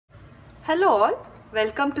Hello all,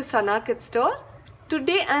 welcome to Sana Kids Store.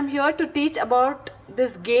 Today I am here to teach about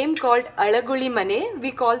this game called Alagulimane.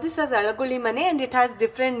 We call this as Alagulimane and it has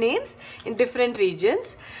different names in different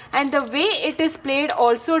regions. And the way it is played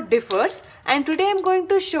also differs. And today I am going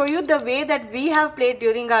to show you the way that we have played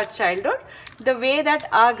during our childhood, the way that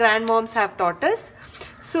our grandmoms have taught us.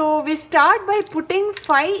 So we start by putting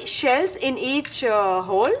 5 shells in each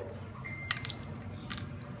hole.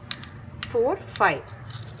 4, 5.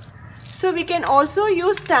 So we can also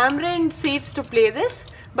use tamarind seeds to play this,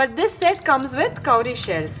 but this set comes with cowrie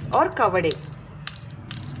shells or kavade.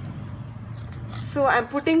 So I am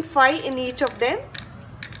putting 5 in each of them.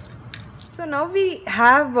 So now we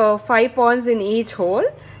have 5 pawns in each hole.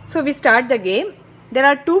 So we start the game. There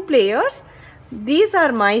are 2 players. These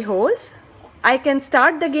are my holes. I can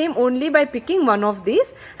start the game only by picking one of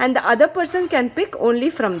these, and the other person can pick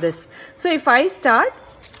only from this. So if I start,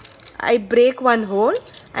 I break one hole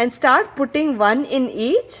and start putting one in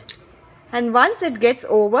each, and once it gets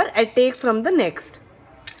over, I take from the next.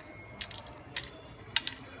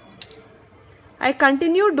 I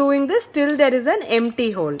continue doing this till there is an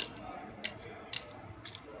empty hole.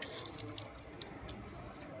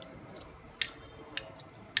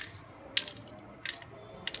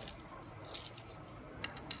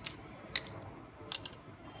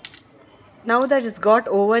 Now that it's got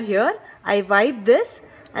over here, I wipe this,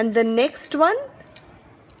 and the next one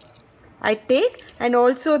I take, and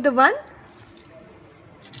also the one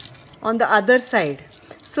on the other side.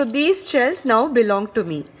 So these shells now belong to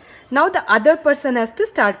me. Now the other person has to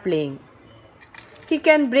start playing. He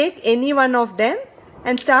can break any one of them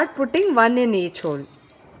and start putting one in each hole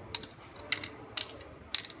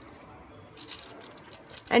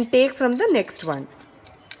and take from the next one.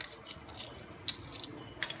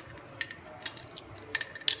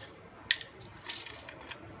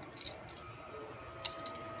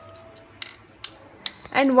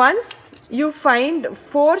 And once you find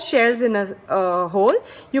 4 shells in a hole,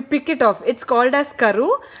 you pick it off. It's called as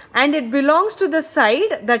karu and it belongs to the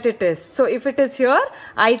side that it is. So if it is here,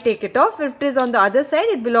 I take it off. If it is on the other side,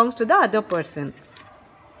 it belongs to the other person.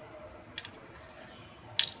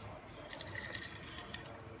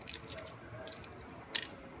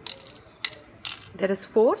 There is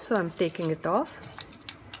 4, so I'm taking it off.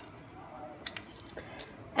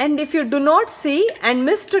 And if you do not see and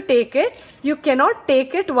miss to take it, you cannot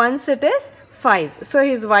take it once it is 5. So he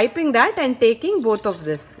is wiping that and taking both of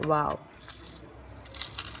this. Wow.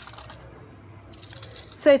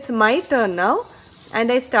 So it's my turn now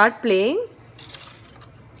and I start playing.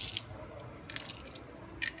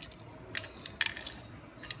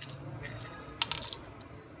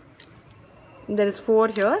 There is 4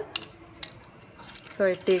 here. So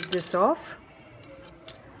I take this off.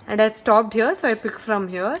 And I stopped here, so I pick from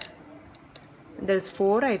here. There is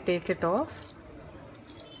 4, I take it off.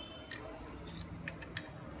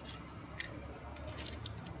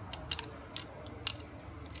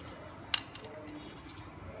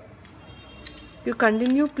 You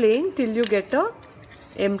continue playing till you get a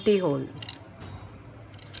empty hole.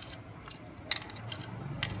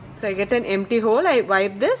 So I get an empty hole, I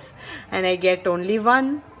wipe this and I get only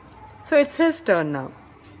 1. So it's his turn now.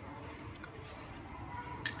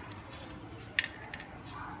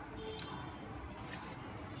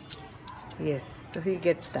 Yes, so he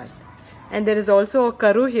gets that. And there is also a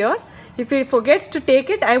karu here. If he forgets to take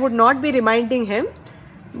it, I would not be reminding him.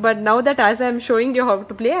 But now that as I am showing you how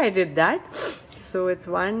to play, I did that. So it's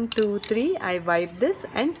 1, 2, 3. I wipe this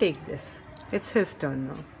and take this. It's his turn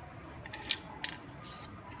now.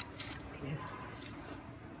 Yes.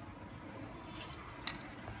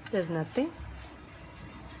 There's nothing.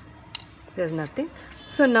 There's nothing.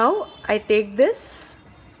 So now I take this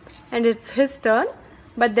and it's his turn.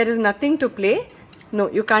 But there is nothing to play.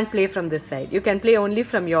 No, you can't play from this side. You can play only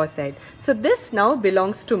from your side. So this now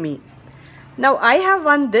belongs to me. Now I have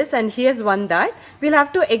won this and he has won that. We'll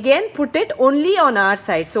have to again put it only on our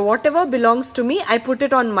side. So whatever belongs to me, I put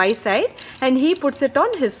it on my side and he puts it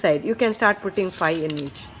on his side. You can start putting 5 in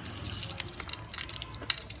each.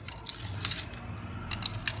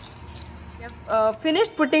 We have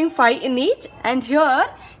finished putting 5 in each, and here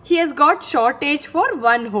he has got shortage for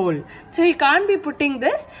 1 hole. So he can't be putting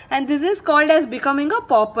this, and this is called as becoming a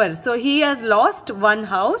pauper. So he has lost 1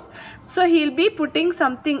 house. So he'll be putting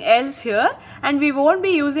something else here and we won't be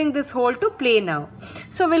using this hole to play now.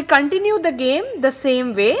 So we'll continue the game the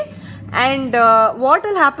same way. And what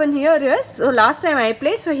will happen here is, so last time I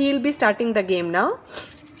played, so he'll be starting the game now.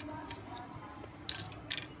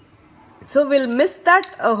 So we'll miss that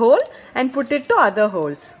hole and put it to other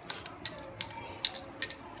holes.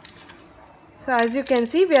 So as you can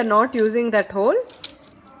see, we are not using that hole.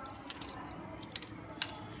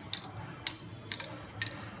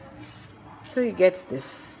 So he gets this.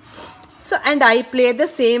 So, and I play the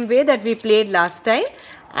same way that we played last time,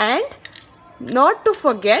 and not to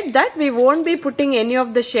forget that we won't be putting any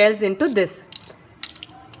of the shells into this.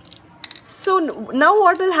 So now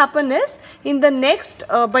what will happen is, in the next,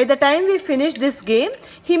 by the time we finish this game,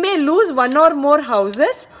 he may lose one or more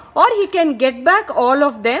houses, or he can get back all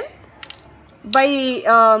of them by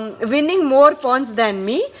winning more pawns than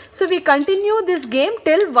me. So we continue this game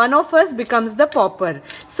till one of us becomes the pauper.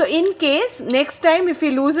 So in case next time if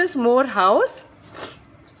he loses more house,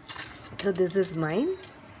 so this is mine.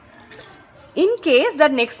 In case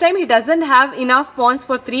that next time he doesn't have enough pawns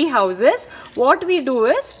for 3 houses, what we do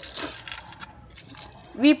is,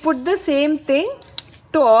 we put the same thing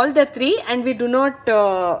to all the 3 and we do not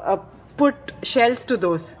put shells to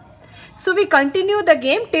those. So we continue the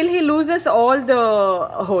game till he loses all the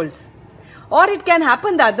holes. Or it can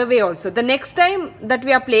happen the other way also. The next time that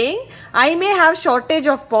we are playing, I may have shortage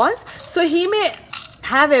of pawns. So he may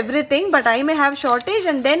have everything, but I may have shortage,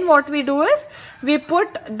 and then what we do is, we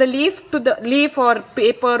put the leaf or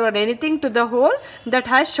paper or anything to the hole that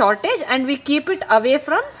has shortage, and we keep it away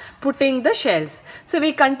from putting the shells. So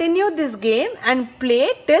we continue this game and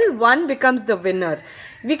play till one becomes the winner.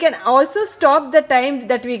 We can also stop the time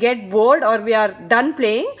that we get bored or we are done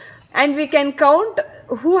playing, and we can count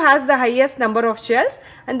who has the highest number of shells,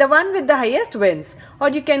 and the one with the highest wins. Or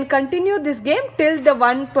you can continue this game till the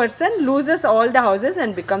one person loses all the houses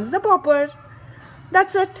and becomes the pauper.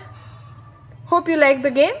 That's it. Hope you like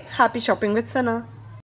the game. Happy shopping with Sana.